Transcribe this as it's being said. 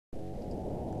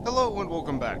Hello and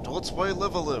welcome back to Let's Play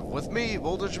Live a Live with me,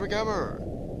 Voltage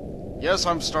McGammar. Yes,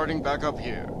 I'm starting back up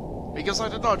here, because I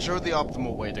did not show the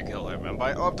optimal way to kill him, and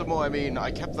by optimal I mean I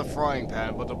kept the frying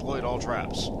pan but deployed all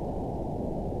traps.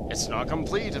 It's not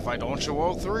complete if I don't show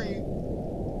all three.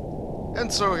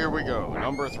 And so here we go,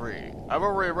 number 3. I've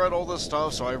already read all this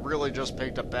stuff, so I really just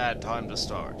picked a bad time to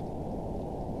start.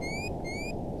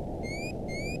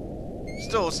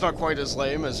 Still, it's not quite as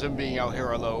lame as him being out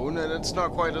here alone, and it's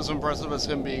not quite as impressive as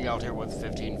him being out here with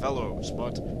 15 fellows,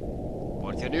 but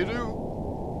what can you do?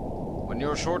 When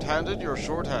you're short-handed, you're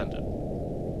short-handed.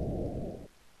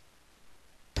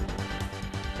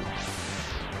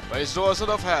 But he still has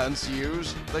enough hands to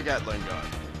use the Gatling gun.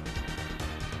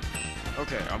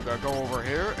 Okay, I'm gonna go over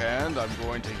here, and I'm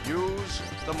going to use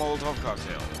the Molotov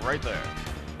cocktail right there.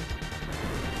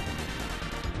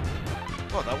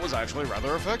 Well, that was actually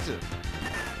rather effective.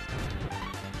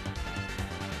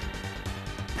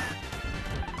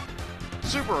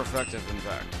 Super effective, in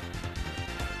fact.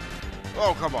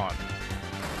 Oh, come on.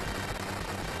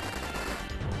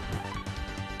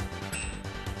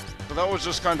 But that was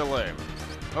just kinda lame.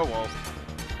 Oh well.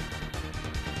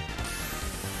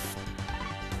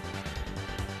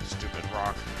 Stupid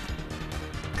rock.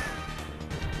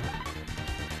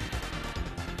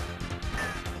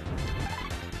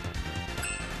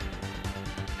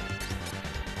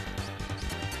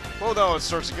 Well, now it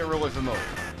starts to get really familiar.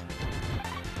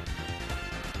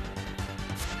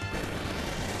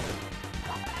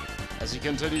 As he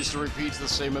continues to repeat the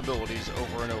same abilities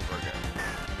over and over again.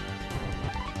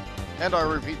 And I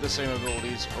repeat the same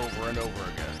abilities over and over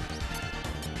again.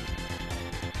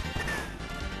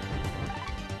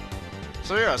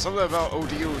 So yeah, something about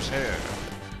ODU's hair.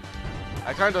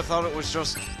 I kinda thought it was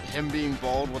just him being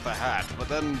bald with a hat, but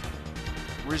then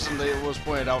recently it was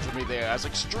pointed out to me that he has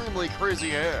extremely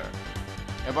crazy hair.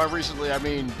 And by recently I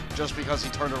mean just because he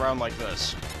turned around like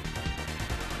this.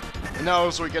 And now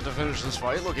as we get to finish this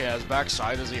fight, looking at his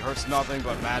backside as he hurts nothing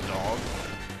but Mad Dog.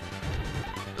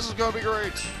 This is gonna be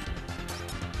great!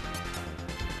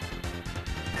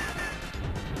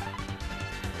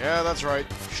 Yeah, that's right.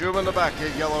 Shoot him in the back, you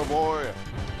yellow boy!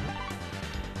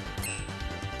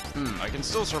 I can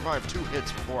still survive 2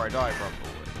 hits before I die, probably.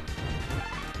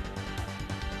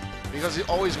 Because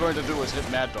all he's going to do is hit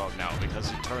Mad Dog now,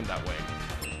 because he turned that way.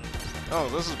 Oh,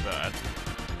 this is bad.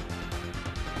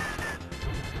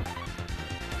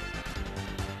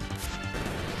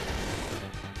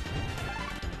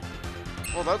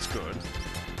 Well, that's good.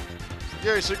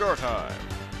 Yay, cigar time!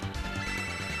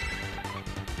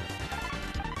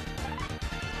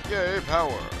 Yay,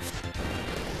 power!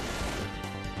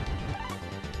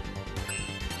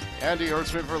 And he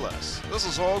hurts me for less. This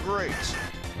is all great!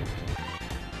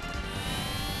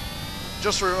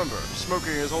 Just remember,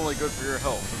 smoking is only good for your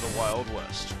health in the Wild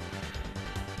West.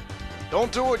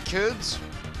 Don't do it, kids!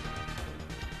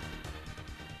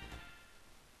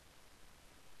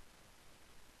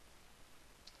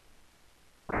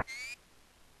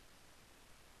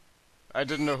 I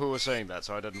didn't know who was saying that,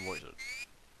 so I didn't voice it.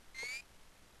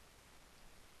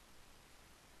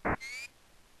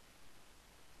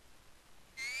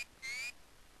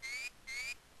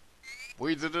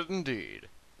 We did it indeed.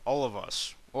 All of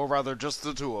us. Or rather, just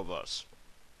the 2 of us.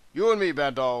 You and me,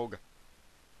 Bad Dog.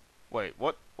 Wait,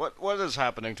 what is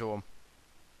happening to him?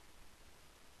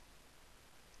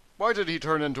 Why did he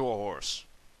turn into a horse?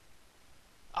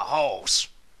 A horse?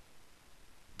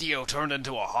 Dio turned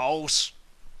into a horse?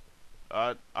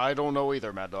 I don't know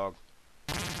either, Mad Dog.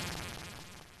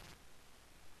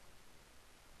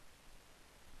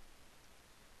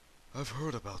 I've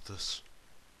heard about this.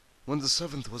 When the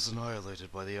 7th was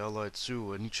annihilated by the Allied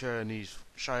Sioux and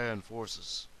Cheyenne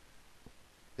forces,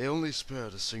 they only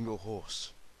spared a single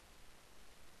horse.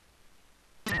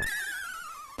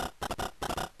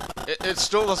 It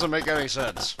still doesn't make any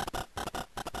sense.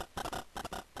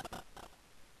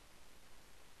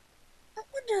 I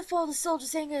wonder if all the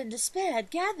soldiers' anger and despair had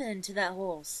gathered into that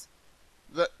horse.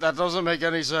 That doesn't make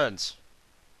any sense.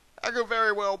 That could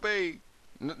very well be.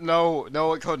 No,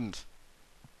 it couldn't.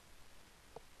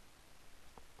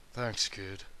 Thanks,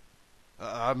 kid.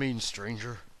 I mean,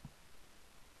 stranger.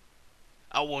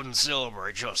 I wouldn't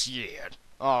celebrate just yet.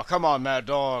 Oh, come on, Mad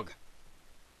Dog.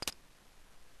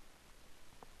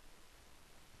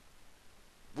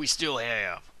 We still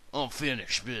have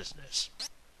unfinished business.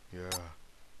 Yeah.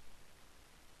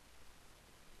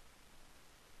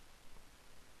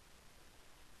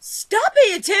 Stop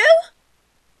it, you two!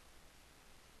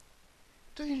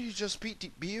 Didn't you just beat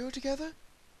beer together?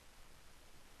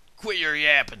 Quit your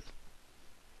yapping.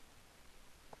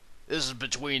 This is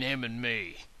between him and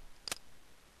me.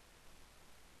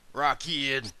 Right,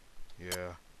 kid?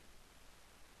 Yeah.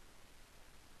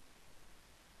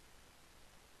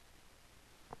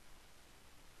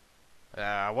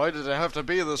 Ah, why did it have to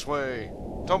be this way?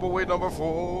 Tumbleweed number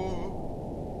 4.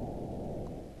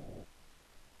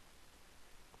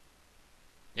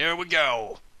 Here we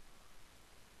go.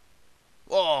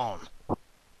 1,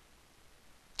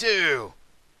 2,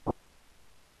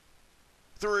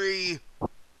 3,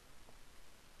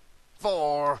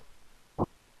 4,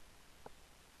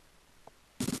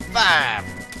 5.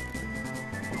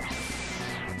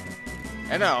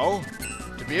 And now,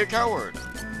 to be a coward.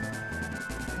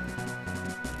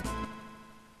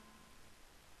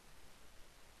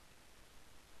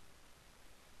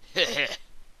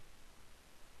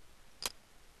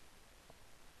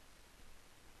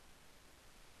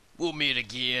 We'll meet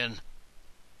again.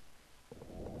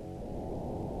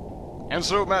 And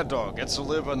so Mad Dog gets to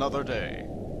live another day.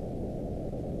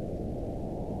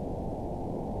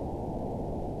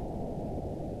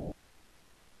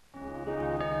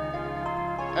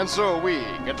 And so we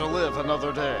get to live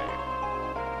another day.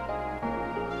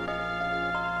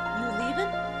 You leaving?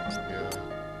 Yeah.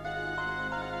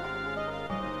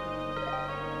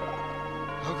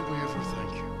 How can we ever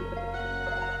thank you?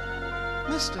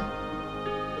 Mister.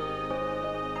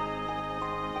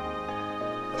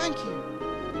 Thank you.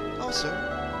 Also, I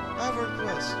have a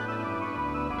request.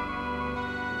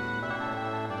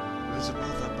 It's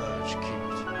about that badge,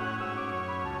 cute.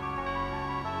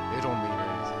 It don't mean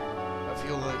anything. I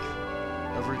feel like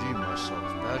I've redeemed myself,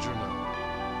 badge or no.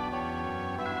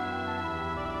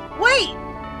 Wait!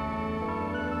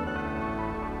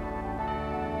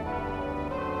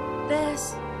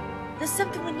 There's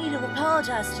something we need to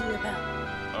apologize to you about.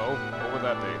 Oh, what would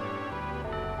that be?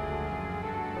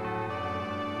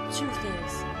 Truth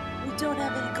is, we don't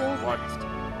have any gold What? left.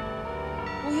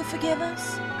 Will you forgive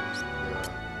us?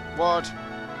 Yeah. What?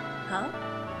 Huh?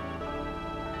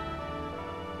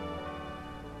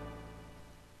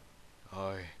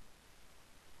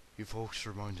 You folks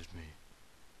reminded me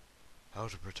how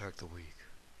to protect the weak.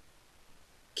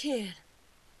 Kid.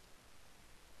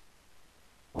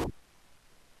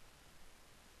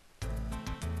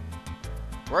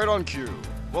 Right on cue.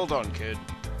 Well done, kid.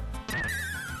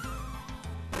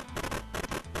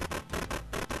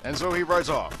 And so he rides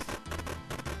off.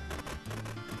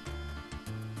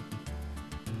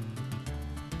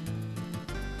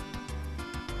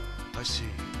 I see.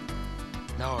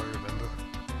 Now I remember.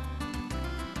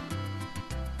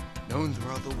 Known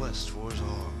throughout the West for his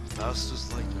arm, fast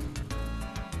as lightning.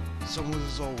 Someone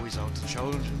is always out to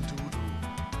challenge him to a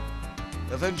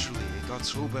duel. Eventually, it got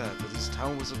so bad that his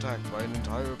town was attacked by an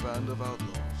entire band of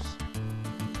outlaws.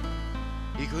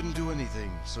 He couldn't do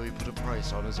anything, so he put a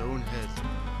price on his own head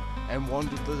and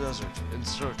wandered the desert in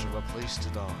search of a place to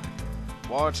die.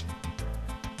 What?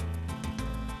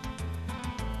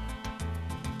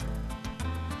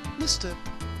 Mister.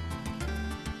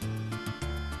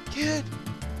 Kid!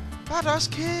 Badass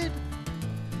Kid!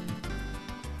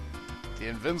 The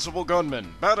Invincible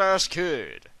Gunman, Badass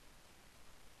Kid!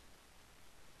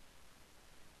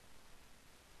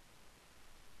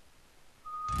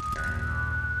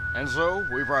 And so,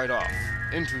 we ride off,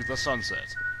 into the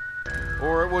sunset.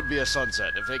 Or it would be a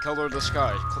sunset if they colored the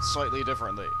sky slightly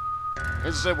differently.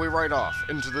 Instead, we ride off,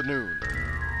 into the noon.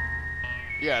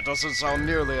 Yeah, it doesn't sound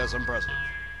nearly as impressive.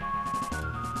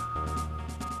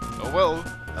 Oh well,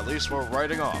 at least we're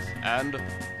riding off, and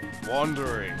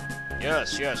wandering.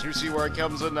 Yes, you see where it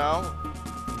comes in now?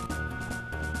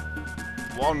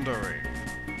 Wandering.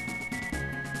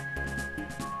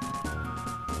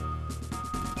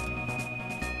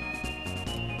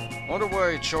 Wonder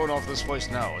why it's showing off this place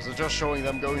now. Is it just showing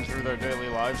them going through their daily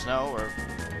lives now, or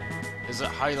is it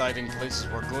highlighting places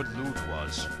where good loot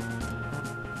was?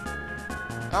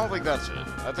 I don't think that's it.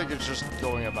 I think it's just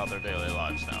going about their daily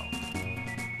lives now.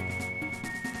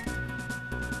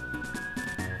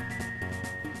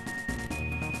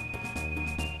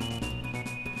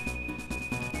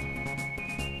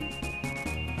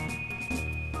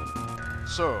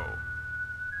 So,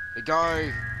 the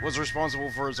guy was responsible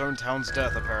for his own town's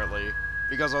death, apparently,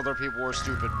 because other people were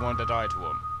stupid and wanted to die to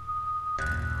him.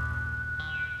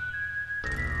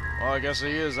 Well, I guess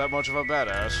he is that much of a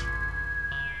badass.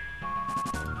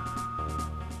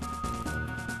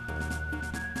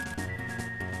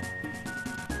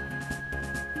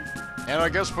 And I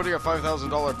guess putting a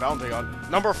 $5,000 bounty on...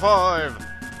 Number 5!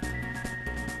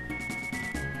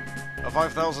 A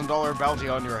 $5,000 bounty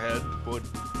on your head would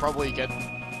probably get,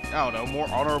 I don't know, more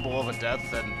honorable of a death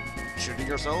than shooting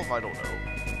yourself? I don't know.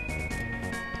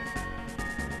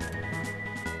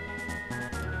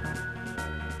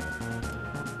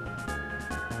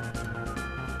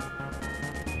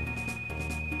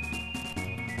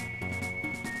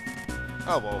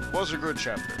 Oh well, was a good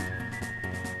chapter.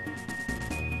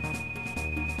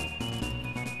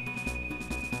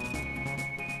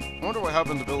 wonder what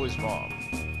happened to Billy's mom.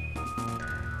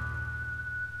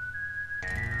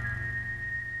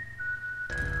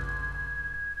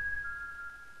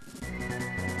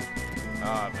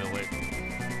 Ah, Billy.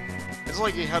 It's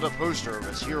like he had a poster of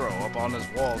his hero up on his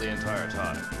wall the entire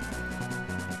time.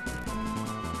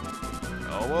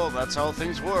 Oh well, that's how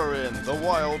things were in the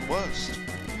Wild West.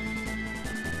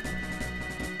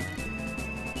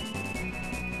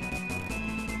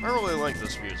 I really like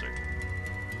this music.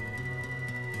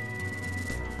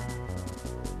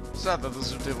 Sad that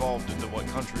this has devolved into what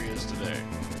country is today.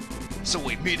 So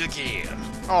we meet again.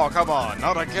 Oh, come on,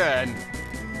 not again!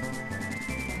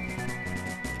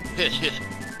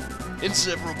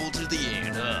 Inseparable to the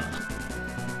end, huh?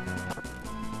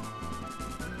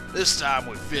 This time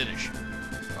we finish.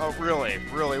 Oh, really?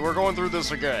 Really? We're going through this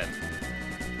again.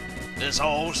 This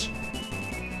horse?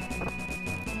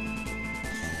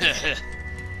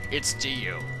 It's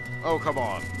Dio. Oh, come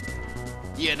on.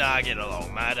 You and I get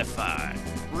along mighty fine.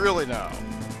 Really now?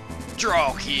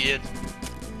 Draw, kid.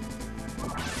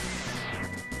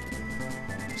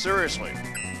 Seriously.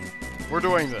 We're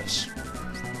doing this.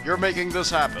 You're making this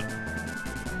happen.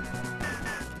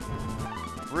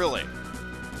 Really?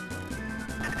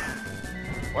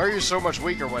 Why are you so much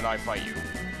weaker when I fight you?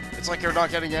 It's like you're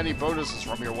not getting any bonuses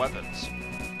from your weapons.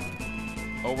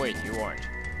 Oh wait, you aren't.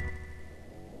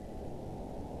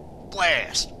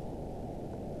 Blast!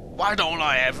 Why don't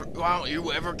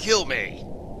you ever kill me?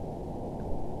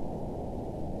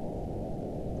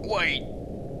 Wait.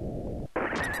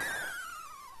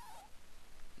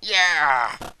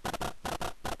 Yeah!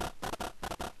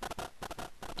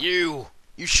 You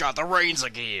shot the reins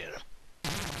again.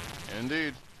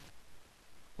 Indeed.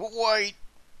 Wait.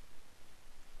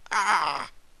 Ah!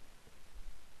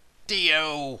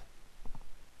 Dio!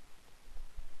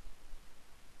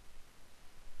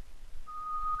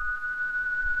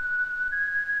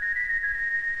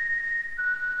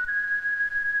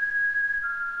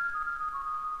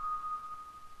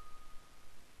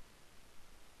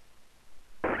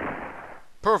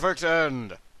 Perfect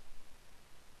end.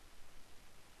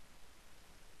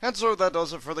 And so that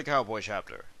does it for the cowboy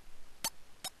chapter.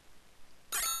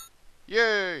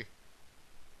 Yay!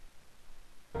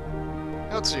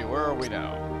 Let's see, where are we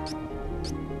now?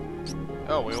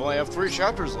 Oh, we only have 3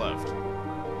 chapters left.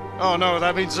 Oh no,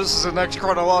 that means this is the next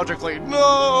chronologically.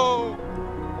 No!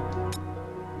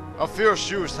 A fierce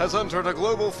youth has entered a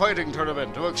global fighting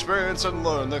tournament to experience and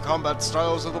learn the combat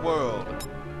styles of the world.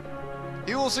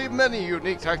 He will see many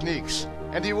unique techniques,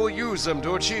 and he will use them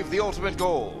to achieve the ultimate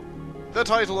goal. The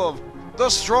title of the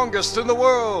strongest in the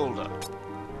world!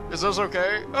 Is this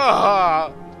okay?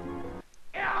 Ah!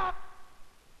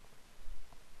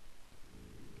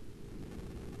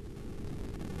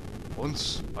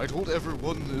 Once, I told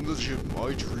everyone in the gym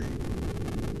my dream.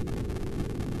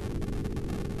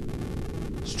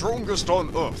 Strongest on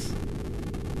Earth.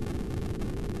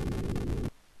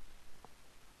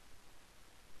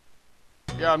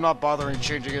 Yeah, I'm not bothering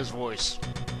changing his voice.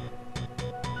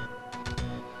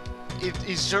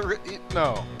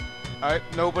 No.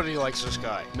 Nobody likes this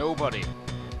guy. Nobody.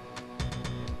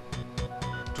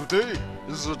 Today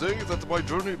is the day that my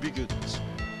journey begins.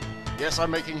 Yes, I'm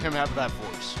making him have that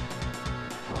voice.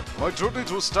 My journey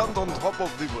to stand on top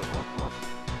of the world.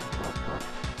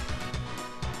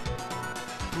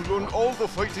 To learn all the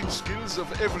fighting skills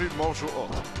of every martial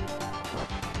art.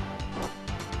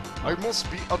 I must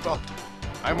be adapted.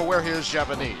 I'm aware he is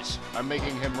Japanese. I'm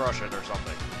making him Russian or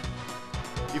something.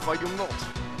 If I do not,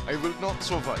 I will not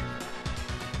survive.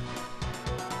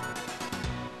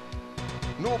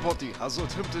 Nobody has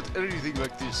attempted anything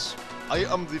like this. I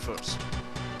am the first.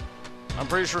 I'm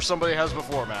pretty sure somebody has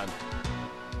before, man.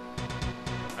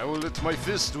 I will let my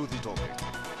fist do the talking.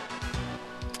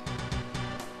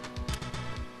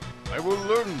 I will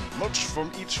learn much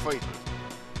from each fighter.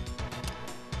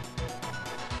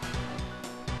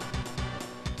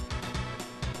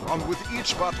 And with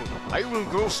each battle, I will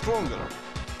grow stronger.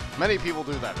 Many people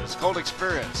do that. It's called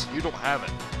experience. You don't have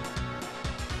it.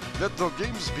 Let the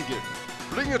games begin.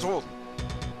 Bring it on.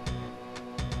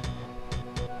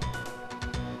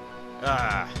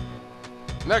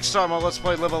 Next time on Let's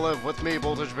Play Live a Live with me,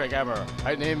 Voltage McGammar.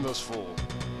 I named this fool.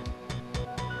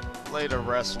 Later,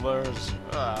 wrestlers.